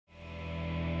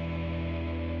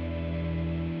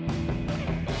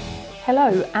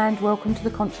Hello and welcome to the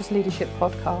Conscious Leadership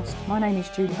Podcast. My name is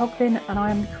Julie Hoglin and I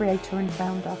am the creator and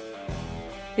founder.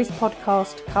 This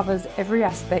podcast covers every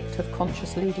aspect of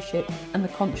conscious leadership and the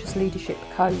Conscious Leadership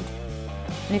Code.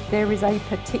 And if there is a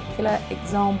particular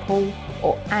example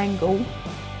or angle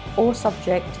or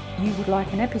subject you would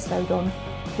like an episode on,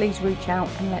 please reach out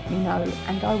and let me know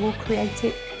and I will create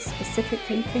it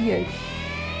specifically for you.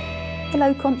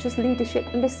 Hello Conscious Leadership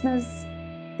listeners.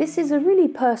 This is a really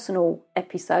personal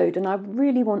episode and I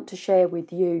really want to share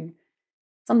with you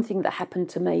something that happened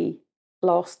to me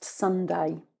last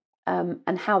Sunday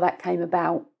and how that came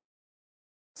about.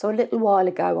 So a little while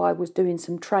ago I was doing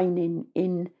some training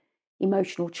in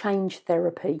emotional change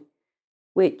therapy,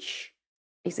 which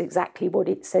is exactly what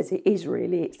it says it is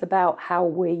really. It's about how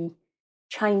we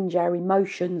change our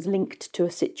emotions linked to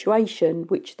a situation,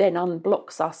 which then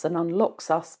unblocks us and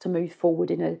unlocks us to move forward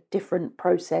in a different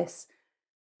process.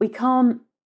 We can't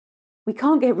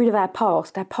get rid of our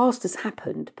past. Our past has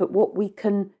happened, but what we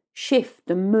can shift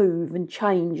and move and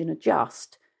change and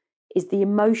adjust is the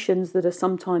emotions that are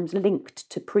sometimes linked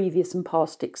to previous and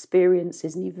past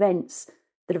experiences and events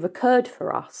that have occurred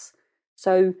for us.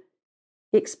 So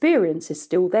the experience is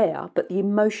still there, but the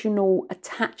emotional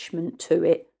attachment to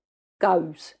it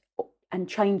goes and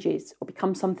changes or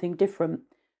becomes something different.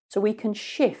 So we can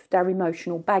shift our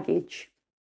emotional baggage.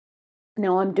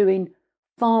 Now I'm doing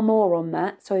far more on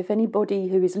that. So if anybody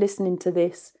who is listening to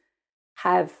this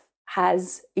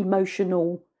has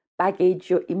emotional baggage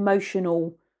or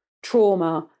emotional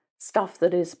trauma, stuff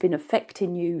that has been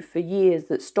affecting you for years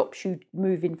that stops you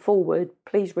moving forward,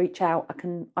 please reach out.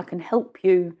 I can help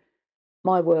you,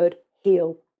 my word,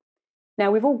 heal. Now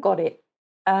we've all got it.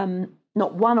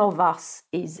 Not one of us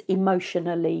is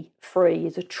emotionally free,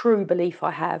 is a true belief I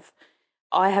have.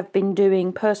 I have been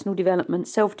doing personal development,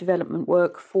 self-development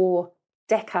work for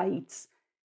decades,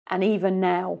 and even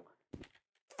now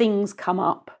things come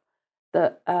up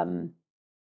that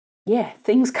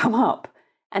things come up,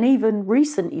 and even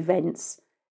recent events,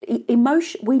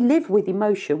 emotion, we live with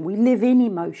emotion, we live in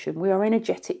emotion, we are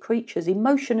energetic creatures.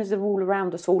 Emotion is all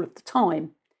around us all of the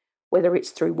time, whether it's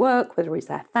through work, whether it's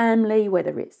our family,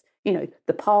 whether it's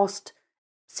the past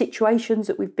situations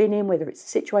that we've been in, whether it's a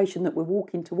situation that we're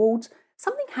walking towards.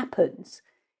 Something happens,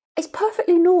 it's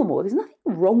perfectly normal, there's nothing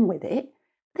wrong with it.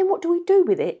 Then what do we do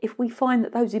with it if we find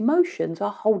that those emotions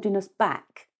are holding us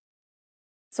back?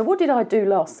 So what did I do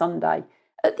last Sunday?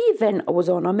 At the event I was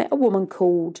on, I met a woman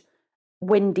called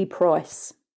Wendy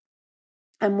Price.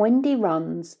 And Wendy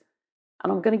runs, and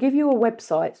I'm going to give you a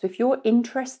website, so if you're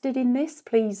interested in this,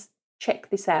 please check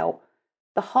this out,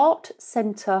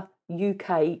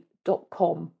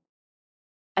 theheartcenteruk.com.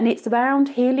 And it's around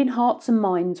healing hearts and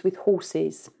minds with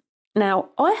horses. Now,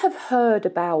 I have heard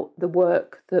about the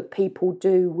work that people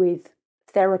do with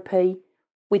therapy,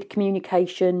 with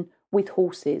communication, with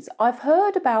horses. I've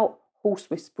heard about horse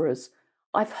whisperers.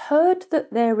 I've heard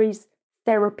that there is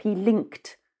therapy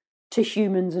linked to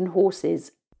humans and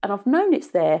horses, and I've known it's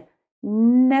there,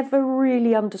 never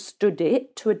really understood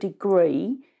it to a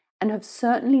degree, and have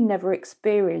certainly never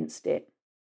experienced it.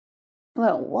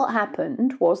 Well, what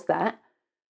happened was that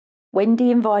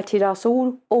Wendy invited us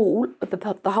all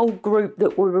the whole group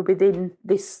that were within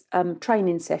this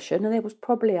training session, and there was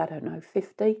probably,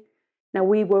 50. Now,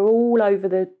 we were all over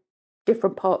the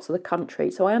different parts of the country,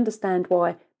 so I understand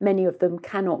why many of them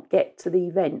cannot get to the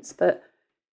events, but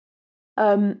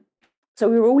so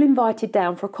we were all invited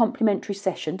down for a complimentary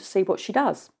session to see what she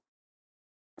does.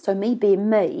 So me being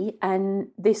me, and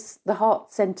the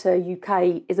Heart Centre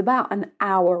UK is about an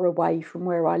hour away from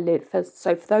where I live.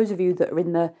 So for those of you that are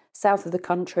in the south of the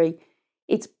country,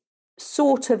 it's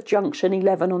sort of junction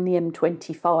 11 on the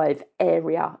M25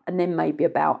 area, and then maybe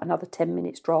about another 10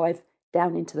 minutes drive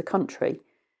down into the country.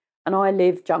 And I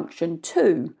live junction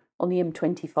 2 on the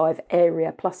M25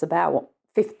 area, plus about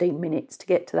 15 minutes to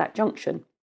get to that junction.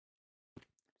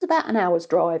 It's about an hour's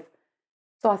drive.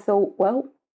 So I thought,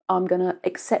 well, I'm going to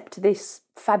accept this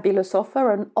fabulous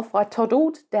offer, and off I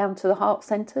toddled down to the Heart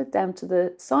Centre, down to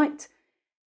the site,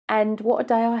 and what a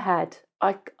day I had.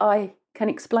 I can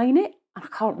explain it, and I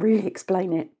can't really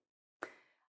explain it.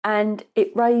 And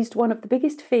it raised one of the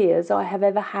biggest fears I have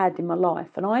ever had in my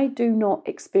life, and I do not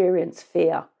experience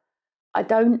fear. I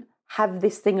don't have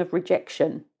this thing of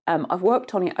rejection. I've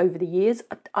worked on it over the years.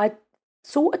 I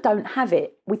sort of don't have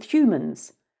it with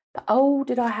humans, but oh,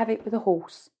 did I have it with a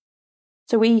horse.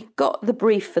 So we got the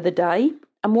brief for the day,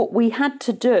 and what we had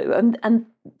to do, and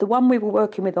the one we were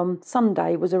working with on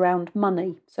Sunday was around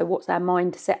money. So what's our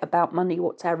mindset about money?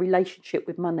 What's our relationship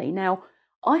with money? Now,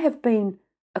 I have been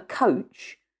a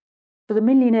coach for the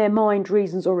Millionaire Mind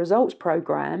Reasons or Results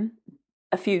program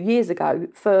a few years ago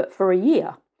for a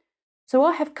year. So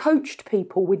I have coached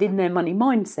people within their money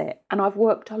mindset, and I've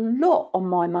worked a lot on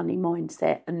my money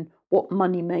mindset and what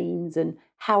money means and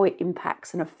how it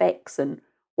impacts and affects and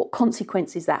what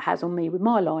consequences that has on me with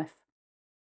my life.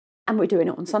 And we're doing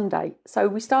it on Sunday. So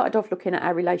we started off looking at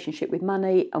our relationship with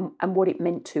money and what it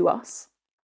meant to us.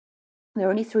 There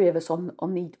are only 3 of us on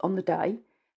the day,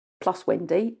 plus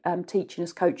Wendy, teaching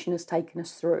us, coaching us, taking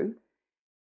us through.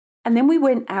 And then we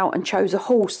went out and chose a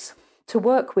horse to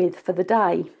work with for the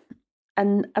day.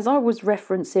 And as I was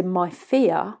referencing my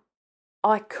fear,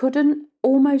 I couldn't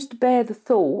almost bear the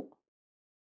thought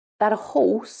that a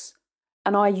horse,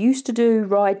 and I used to do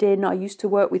riding, I used to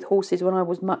work with horses when I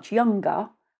was much younger.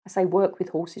 I say work with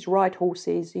horses, ride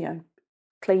horses,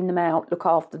 clean them out, look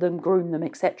after them, groom them,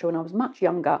 etc. when I was much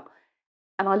younger.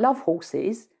 And I love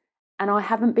horses, and I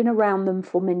haven't been around them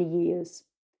for many years.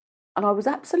 And I was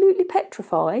absolutely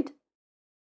petrified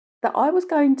that I was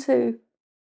going to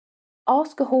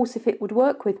ask a horse if it would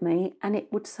work with me and it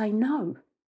would say no.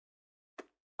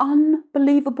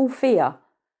 Unbelievable fear.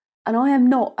 And I am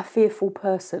not a fearful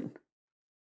person.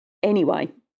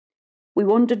 Anyway, we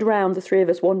wandered around, the 3 of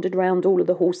us wandered around all of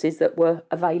the horses that were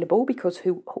available, because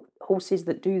horses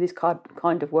that do this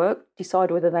kind of work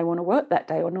decide whether they want to work that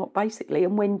day or not, basically,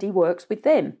 and Wendy works with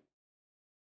them.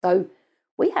 So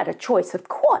we had a choice of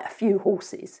quite a few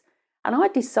horses, and I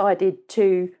decided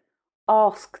to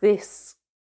ask this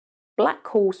black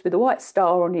horse with a white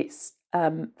star on its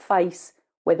face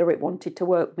whether it wanted to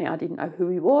work with me. I didn't know who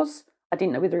he was. I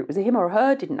didn't know whether it was a him or a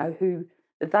her. Didn't know who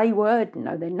they were. Didn't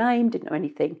know their name. Didn't know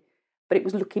anything. But it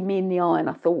was looking me in the eye, and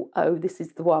I thought, oh, this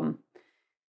is the one.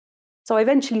 So I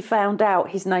eventually found out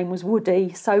his name was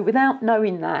Woody. So without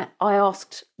knowing that, I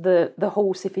asked the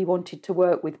horse if he wanted to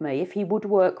work with me, if he would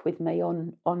work with me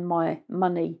on my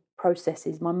money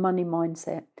processes, my money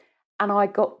mindset. And I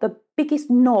got the biggest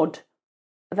nod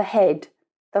of a head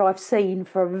that I've seen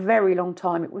for a very long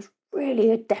time. It was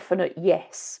really a definite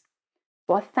yes.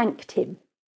 So I thanked him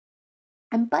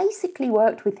and basically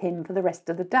worked with him for the rest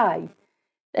of the day.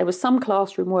 There was some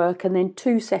classroom work, and then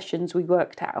 2 sessions we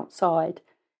worked outside.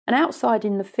 And outside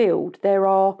in the field, there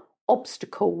are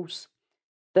obstacles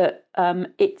that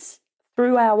it's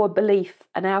through our belief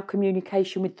and our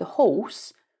communication with the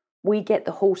horse, we get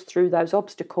the horse through those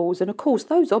obstacles. And of course,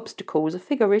 those obstacles are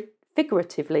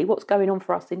figuratively what's going on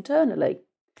for us internally.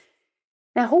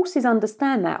 Now, horses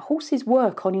understand that. Horses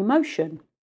work on emotion.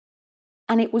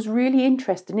 And it was really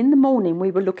interesting. In the morning,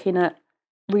 we were looking at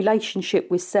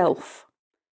relationship with self.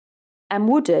 And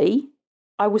Woody,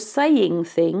 I was saying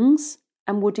things,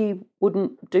 and Woody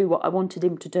wouldn't do what I wanted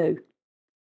him to do.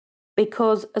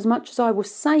 Because as much as I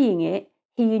was saying it,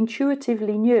 he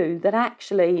intuitively knew that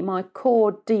actually my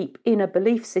core, deep inner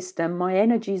belief system, my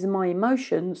energies and my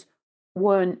emotions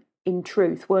weren't in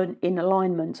truth, weren't in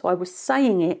alignment. So I was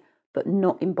saying it, but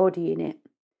not embodying it.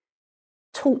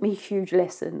 Taught me huge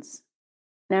lessons.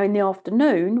 Now, in the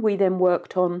afternoon, we then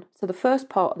worked on, so the first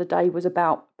part of the day was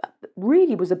about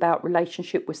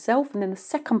relationship with self, and then the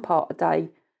second part of the day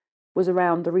was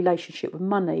around the relationship with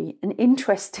money. And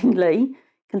interestingly,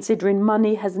 considering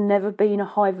money has never been a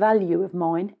high value of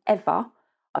mine, ever,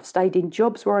 I've stayed in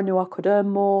jobs where I knew I could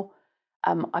earn more.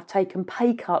 I've taken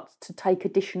pay cuts to take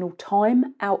additional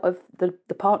time out of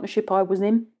the partnership I was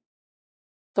in,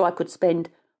 so I could spend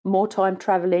more time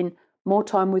travelling, more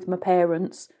time with my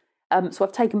parents. So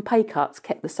I've taken pay cuts,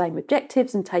 kept the same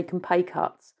objectives and taken pay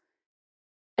cuts.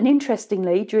 And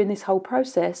interestingly, during this whole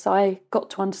process, I got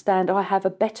to understand I have a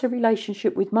better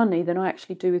relationship with money than I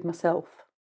actually do with myself,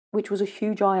 which was a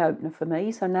huge eye-opener for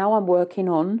me. So now I'm working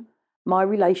on my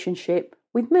relationship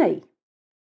with me.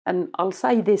 And I'll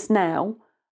say this now,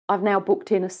 I've now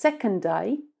booked in a second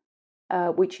day,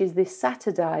 which is this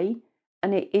Saturday,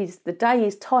 and the day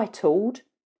is titled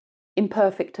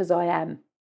Imperfect as I Am.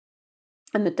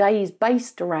 And the day is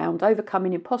based around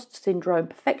overcoming imposter syndrome,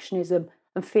 perfectionism,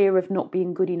 and fear of not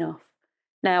being good enough.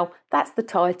 Now, that's the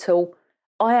title.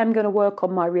 I am going to work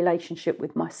on my relationship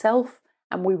with myself,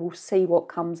 and we will see what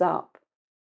comes up.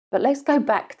 But let's go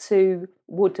back to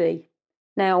Woody.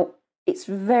 Now, it's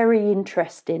very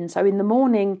interesting. So in the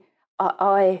morning,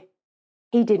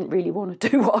 he didn't really want to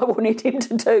do what I wanted him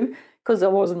to do because I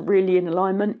wasn't really in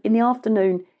alignment. In the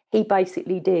afternoon, he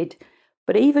basically did.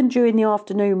 But even during the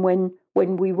afternoon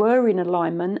when we were in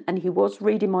alignment and he was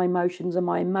reading my emotions and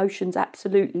my emotions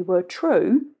absolutely were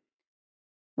true,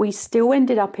 we still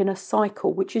ended up in a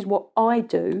cycle, which is what I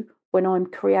do when I'm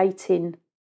creating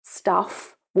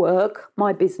stuff, work,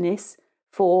 my business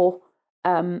for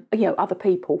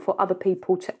other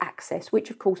people to access, which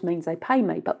of course means they pay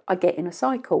me, but I get in a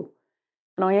cycle.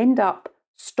 And I end up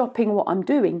stopping what I'm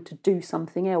doing to do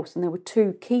something else. And there were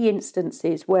two key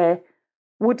instances where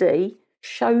Woody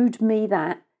showed me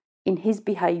that in his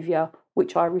behaviour,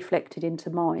 which I reflected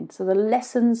into mine. So the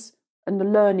lessons and the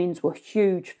learnings were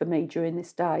huge for me during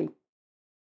this day.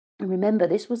 And remember,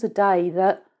 this was a day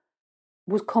that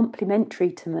was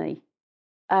complimentary to me.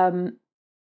 And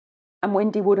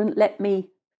Wendy wouldn't let me,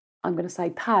 I'm going to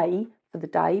say, pay for the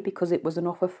day because it was an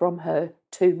offer from her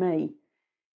to me,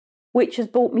 which has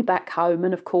brought me back home.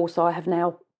 And of course, I have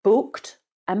now booked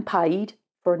and paid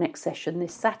for a next session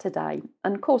this Saturday.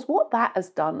 And of course, what that has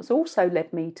done has also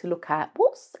led me to look at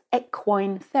what's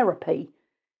equine therapy,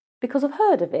 because I've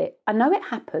heard of it. I know it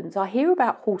happens. I hear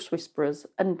about horse whisperers.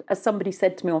 And as somebody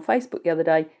said to me on Facebook the other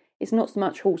day, it's not so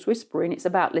much horse whispering, it's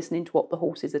about listening to what the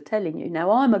horses are telling you.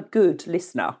 Now, I'm a good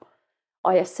listener.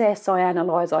 I assess, I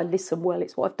analyse, I listen well.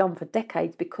 It's what I've done for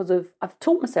decades because I've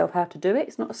taught myself how to do it.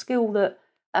 It's not a skill that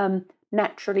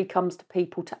naturally comes to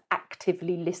people to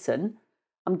actively listen.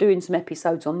 I'm doing some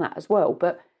episodes on that as well.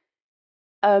 But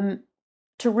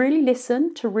to really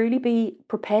listen, to really be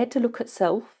prepared to look at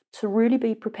self, to really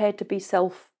be prepared to be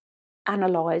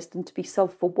self-analysed and to be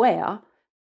self-aware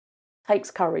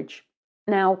takes courage.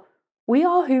 Now, we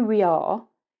are who we are,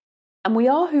 and we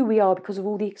are who we are because of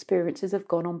all the experiences that have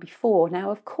gone on before. Now,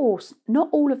 of course, not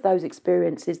all of those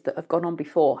experiences that have gone on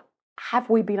before have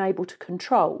we been able to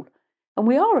control. And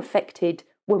we are affected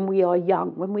when we are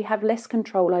young, when we have less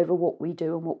control over what we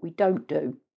do and what we don't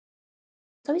do.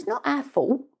 So it's not our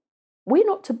fault. We're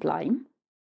not to blame.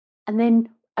 And then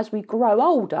as we grow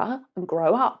older and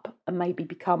grow up and maybe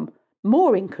become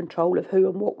more in control of who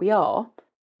and what we are,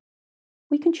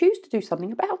 we can choose to do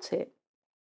something about it.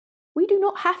 We do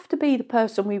not have to be the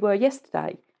person we were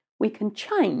yesterday. We can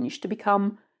change to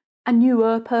become a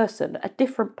newer person, a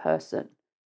different person,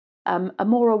 a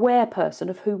more aware person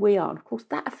of who we are. And of course,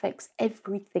 that affects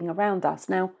everything around us.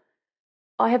 Now,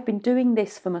 I have been doing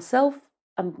this for myself,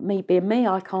 and me being me,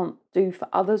 I can't do for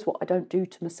others what I don't do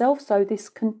to myself. So this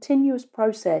continuous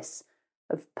process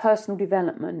of personal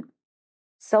development,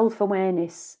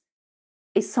 self-awareness,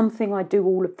 is something I do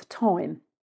all of the time.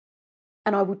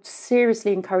 And I would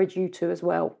seriously encourage you to as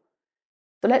well.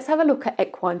 So let's have a look at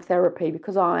equine therapy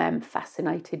because I am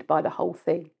fascinated by the whole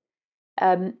thing.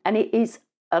 And it is,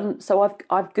 so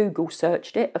I've Google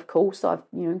searched it, of course. I've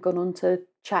gone on to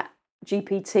Chat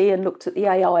GPT and looked at the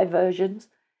AI versions.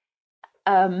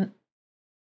 And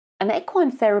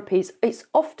equine therapy it's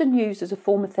often used as a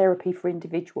form of therapy for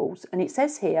individuals. And it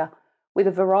says here, with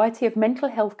a variety of mental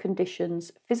health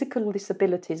conditions, physical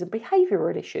disabilities and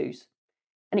behavioural issues.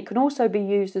 And it can also be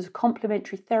used as a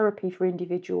complementary therapy for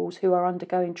individuals who are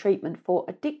undergoing treatment for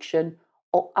addiction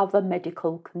or other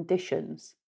medical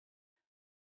conditions.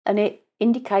 And it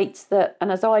indicates that,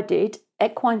 and as I did,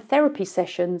 equine therapy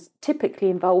sessions typically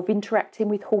involve interacting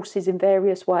with horses in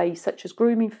various ways, such as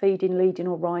grooming, feeding, leading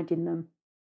or riding them.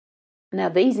 Now,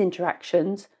 these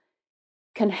interactions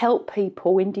can help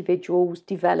individuals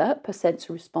develop a sense of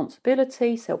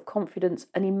responsibility, self-confidence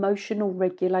and emotional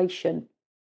regulation.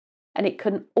 And it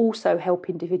can also help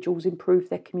individuals improve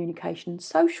their communication and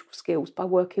social skills by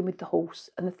working with the horse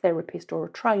and the therapist or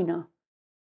a trainer.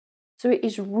 So it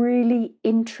is really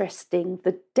interesting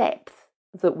the depth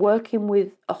that working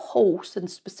with a horse, and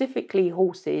specifically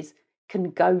horses,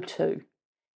 can go to.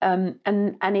 And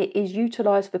it is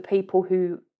utilised for people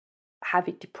who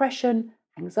have depression,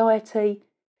 anxiety,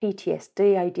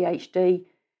 PTSD, ADHD,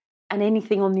 and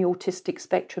anything on the autistic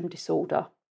spectrum disorder.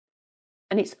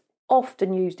 And it's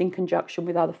often used in conjunction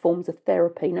with other forms of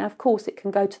therapy. Now, of course, it can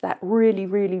go to that really,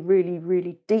 really, really,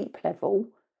 really deep level.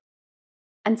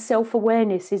 And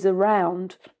self-awareness is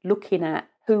around looking at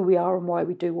who we are and why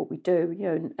we do what we do.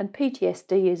 And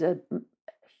PTSD is a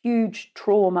huge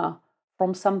trauma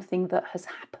from something that has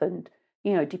happened.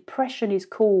 Depression is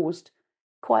caused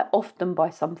quite often by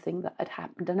something that had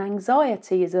happened. And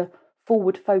anxiety is a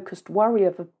forward-focused worry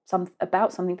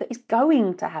about something that is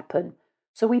going to happen.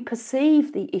 So we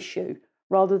perceive the issue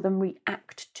rather than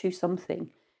react to something.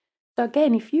 So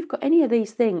again, if you've got any of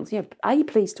these things,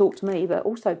 please talk to me, but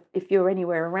also if you're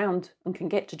anywhere around and can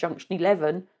get to Junction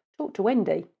 11, talk to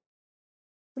Wendy.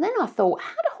 And then I thought,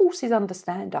 how do horses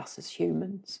understand us as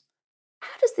humans?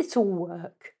 How does this all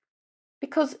work?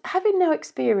 Because having now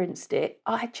experienced it,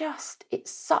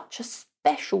 it's such a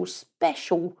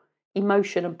special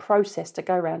emotion and process to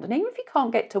go around. And even if you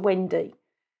can't get to Wendy,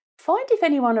 find if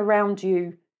anyone around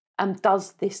you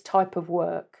does this type of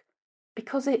work,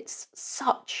 because it's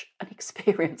such an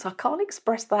experience. I can't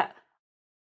express that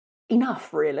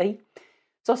enough, really.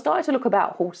 So I started to look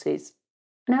about horses.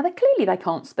 Now, they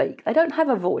can't speak. They don't have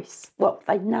a voice. Well,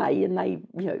 they neigh and they,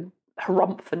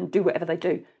 harumph and do whatever they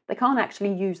do. They can't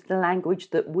actually use the language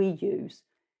that we use.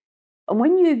 And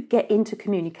when you get into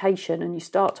communication and you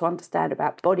start to understand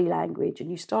about body language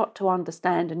and you start to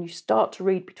understand and you start to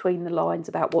read between the lines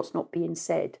about what's not being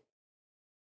said,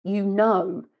 you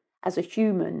know, as a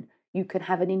human, you can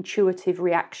have an intuitive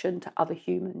reaction to other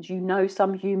humans. You know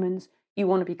some humans you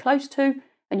want to be close to,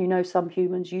 and you know some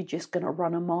humans you're just going to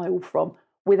run a mile from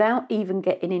without even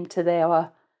getting into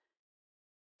their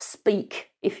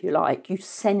speak, if you like. You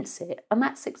sense it. And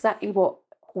that's exactly what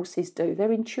horses do.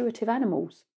 They're intuitive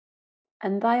animals.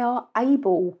 And they are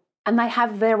able, and they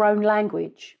have their own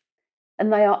language,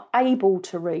 and they are able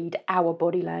to read our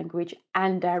body language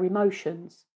and our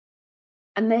emotions.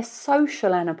 And they're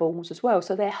social animals as well.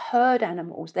 So they're herd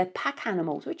animals, they're pack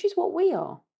animals, which is what we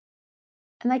are.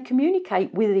 And they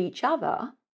communicate with each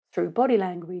other through body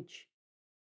language.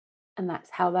 And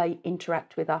that's how they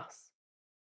interact with us.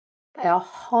 They are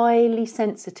highly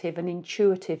sensitive and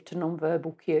intuitive to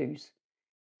nonverbal cues.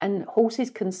 And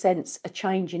horses can sense a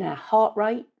change in our heart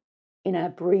rate, in our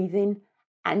breathing,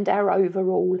 and our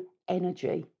overall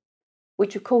energy,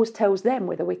 which of course tells them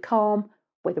whether we're calm,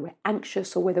 whether we're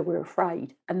anxious, or whether we're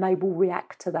afraid, and they will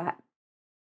react to that.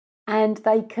 And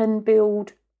they can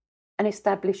build and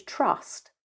establish trust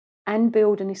and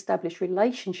build and establish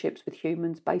relationships with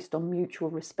humans based on mutual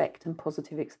respect and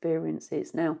positive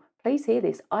experiences. Now, please hear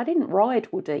this. I didn't ride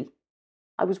Woody.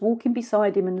 I was walking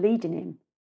beside him and leading him.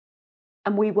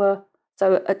 And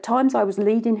so at times I was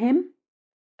leading him,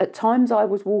 at times I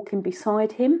was walking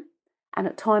beside him, and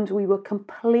at times we were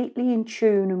completely in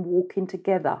tune and walking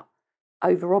together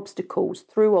over obstacles,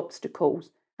 through obstacles.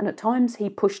 And at times he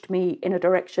pushed me in a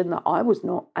direction that I was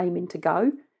not aiming to go,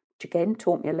 which again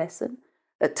taught me a lesson.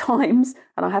 At times,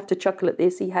 and I have to chuckle at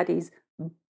this, he had his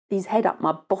head up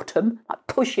my bottom, like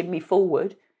pushing me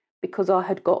forward, because I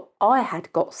had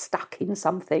got stuck in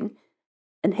something.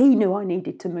 And he knew I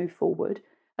needed to move forward.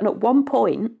 And at one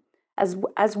point, as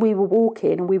we were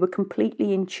walking and we were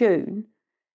completely in tune,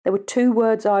 there were two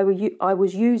words I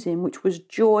was using, which was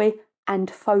joy and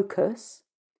focus.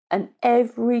 And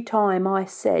every time I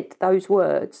said those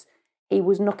words, he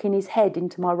was knocking his head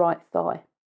into my right thigh.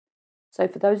 So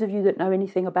for those of you that know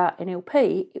anything about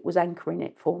NLP, it was anchoring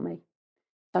it for me.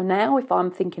 So now if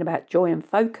I'm thinking about joy and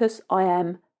focus, I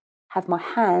have my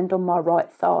hand on my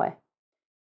right thigh.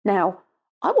 Now,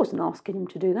 I wasn't asking him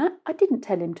to do that. I didn't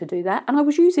tell him to do that. And I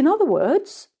was using other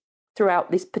words throughout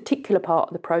this particular part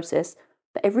of the process.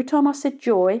 But every time I said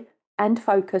joy and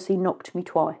focus, he knocked me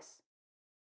twice.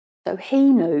 So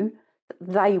he knew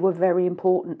that they were very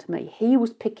important to me. He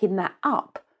was picking that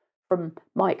up from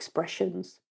my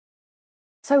expressions.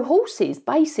 So horses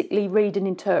basically read and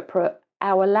interpret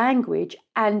our language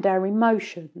and our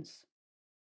emotions,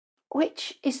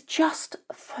 which is just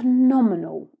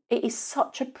phenomenal. It is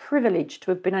such a privilege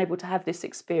to have been able to have this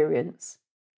experience.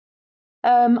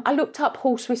 I looked up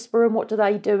horse whisperer and what do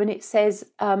they do, and it says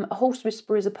a horse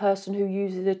whisperer is a person who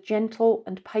uses a gentle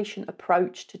and patient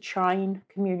approach to train,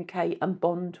 communicate and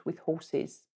bond with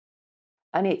horses.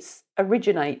 And it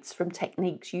originates from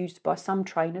techniques used by some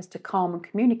trainers to calm and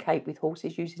communicate with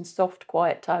horses using soft,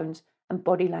 quiet tones and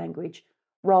body language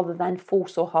rather than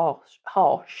force or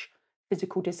harsh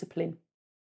physical discipline.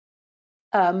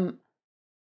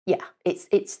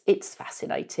 It's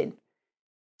fascinating.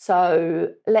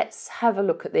 So let's have a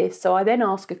look at this. So I then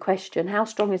ask a question: how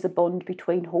strong is the bond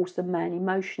between horse and man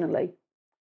emotionally?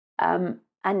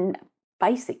 And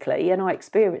basically, and I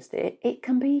experienced it, it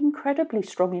can be incredibly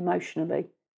strong emotionally.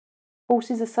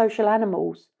 Horses are social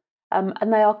animals,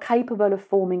 and they are capable of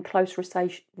forming close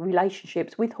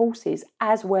relationships with horses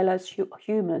as well as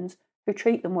humans who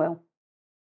treat them well.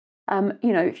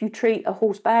 If you treat a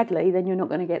horse badly, then you're not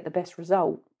going to get the best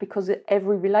result, because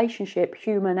every relationship,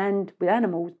 human and with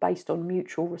animals, is based on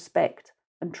mutual respect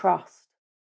and trust.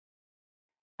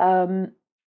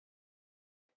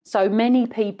 So many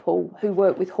people who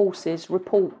work with horses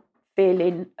report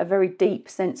feeling a very deep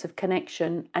sense of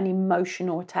connection and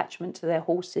emotional attachment to their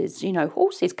horses. You know,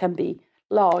 horses can be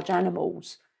large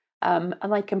animals, and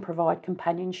they can provide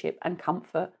companionship and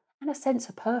comfort and a sense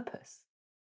of purpose.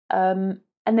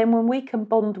 And then when we can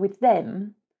bond with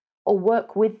them or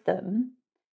work with them,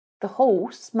 the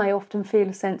horse may often feel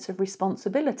a sense of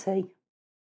responsibility,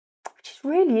 which is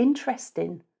really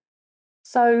interesting.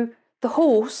 So the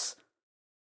horse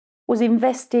was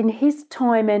investing his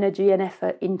time, energy and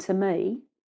effort into me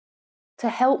to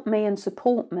help me and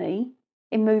support me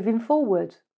in moving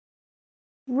forward.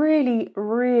 Really,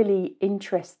 really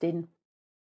interesting.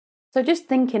 So just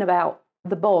thinking about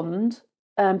the bond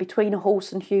between a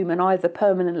horse and human, either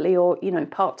permanently or,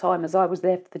 part-time as I was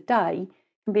there for the day,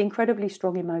 can be incredibly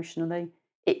strong emotionally.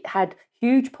 It had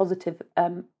huge positive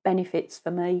benefits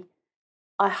for me.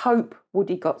 I hope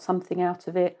Woody got something out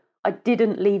of it. I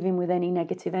didn't leave him with any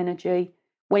negative energy.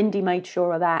 Wendy made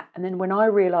sure of that. And then when I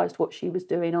realised what she was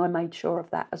doing, I made sure of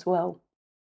that as well.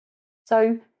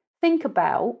 So think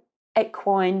about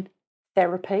equine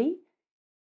therapy.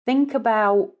 Think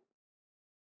about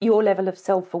your level of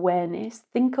self-awareness.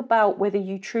 Think about whether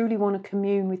you truly want to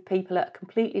commune with people at a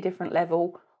completely different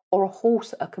level or a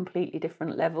horse at a completely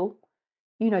different level.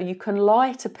 You know, you can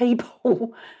lie to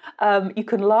people, you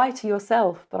can lie to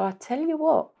yourself, but I tell you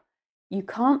what, you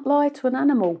can't lie to an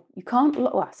animal. You can't,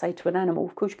 well, I say to an animal,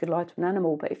 of course you can lie to an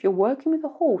animal, but if you're working with a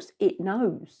horse, it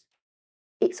knows.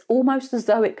 It's almost as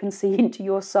though it can see into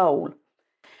your soul.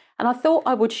 And I thought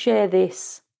I would share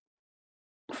this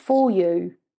for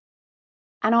you.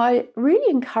 And I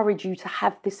really encourage you to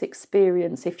have this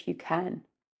experience if you can.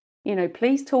 You know,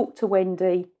 please talk to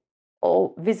Wendy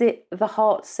or visit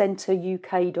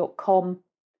theheartcenteruk.com.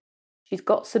 She's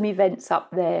got some events up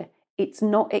there. It's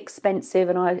not expensive,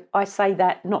 and I say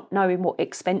that not knowing what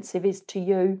expensive is to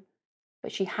you,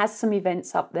 but she has some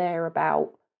events up there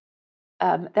about,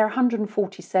 there are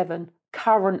 147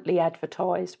 currently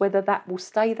advertised. Whether that will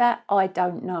stay that, I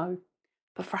don't know.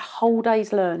 But for a whole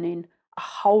day's learning, a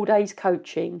whole day's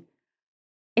coaching,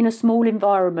 in a small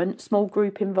environment, small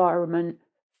group environment,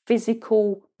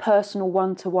 physical, personal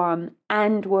one-to-one,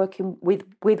 and working with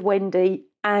Wendy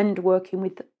and working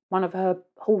with one of her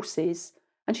horses.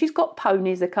 And she's got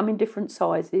ponies, they come in different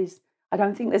sizes. I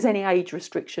don't think there's any age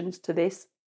restrictions to this,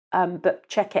 but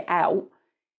check it out.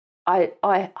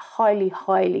 I highly,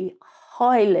 highly,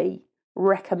 highly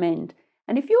recommend.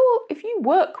 And if you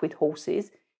work with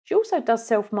horses, she also does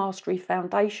self-mastery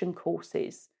foundation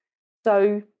courses.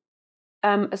 So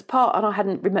as part, and I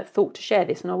hadn't thought to share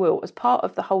this, and I will, as part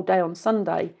of the whole day on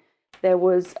Sunday, there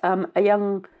was a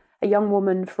young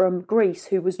woman from Greece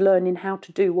who was learning how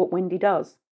to do what Wendy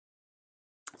does.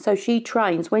 So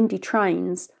Wendy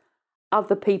trains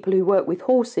other people who work with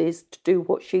horses to do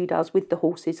what she does with the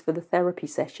horses for the therapy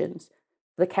sessions,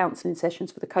 for the counselling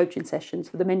sessions, for the coaching sessions,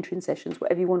 for the mentoring sessions,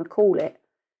 whatever you want to call it.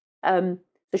 So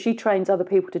she trains other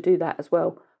people to do that as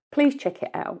well. Please check it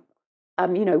out.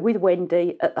 You know, with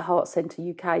Wendy at the Heart Centre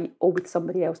UK or with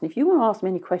somebody else. And if you want to ask me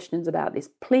any questions about this,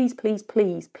 please, please,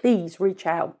 please, please reach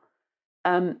out.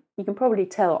 You can probably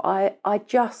tell I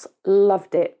just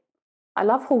loved it. I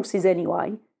love horses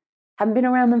anyway. Haven't been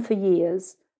around them for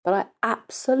years, but I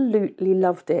absolutely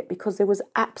loved it because there was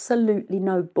absolutely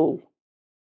no bull.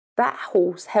 That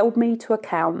horse held me to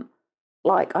account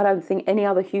like I don't think any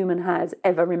other human has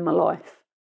ever in my life.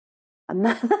 And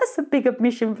that's a big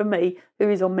admission for me, who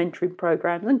is on mentoring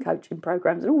programs and coaching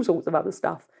programs and all sorts of other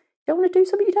stuff. You don't want to do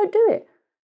something, you don't do it.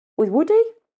 With Woody,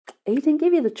 he didn't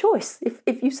give you the choice.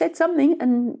 If you said something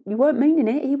and you weren't meaning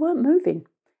it, he weren't moving.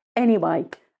 Anyway,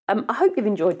 I hope you've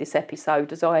enjoyed this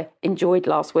episode as I enjoyed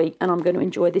last week, and I'm going to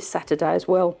enjoy this Saturday as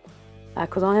well.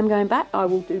 Because I am going back, I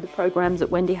will do the programs that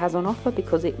Wendy has on offer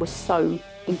because it was so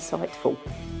insightful.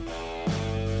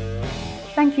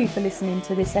 Thank you for listening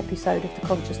to this episode of the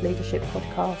Conscious Leadership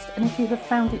Podcast. And if you have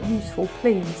found it useful,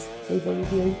 please leave a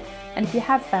review. And if you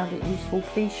have found it useful,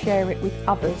 please share it with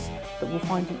others that will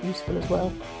find it useful as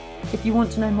well. If you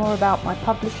want to know more about my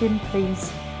publishing,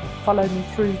 please follow me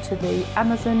through to the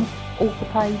Amazon author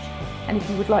page. And if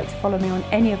you would like to follow me on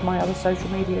any of my other social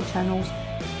media channels,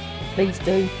 please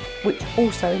do, which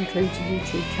also includes a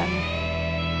YouTube channel.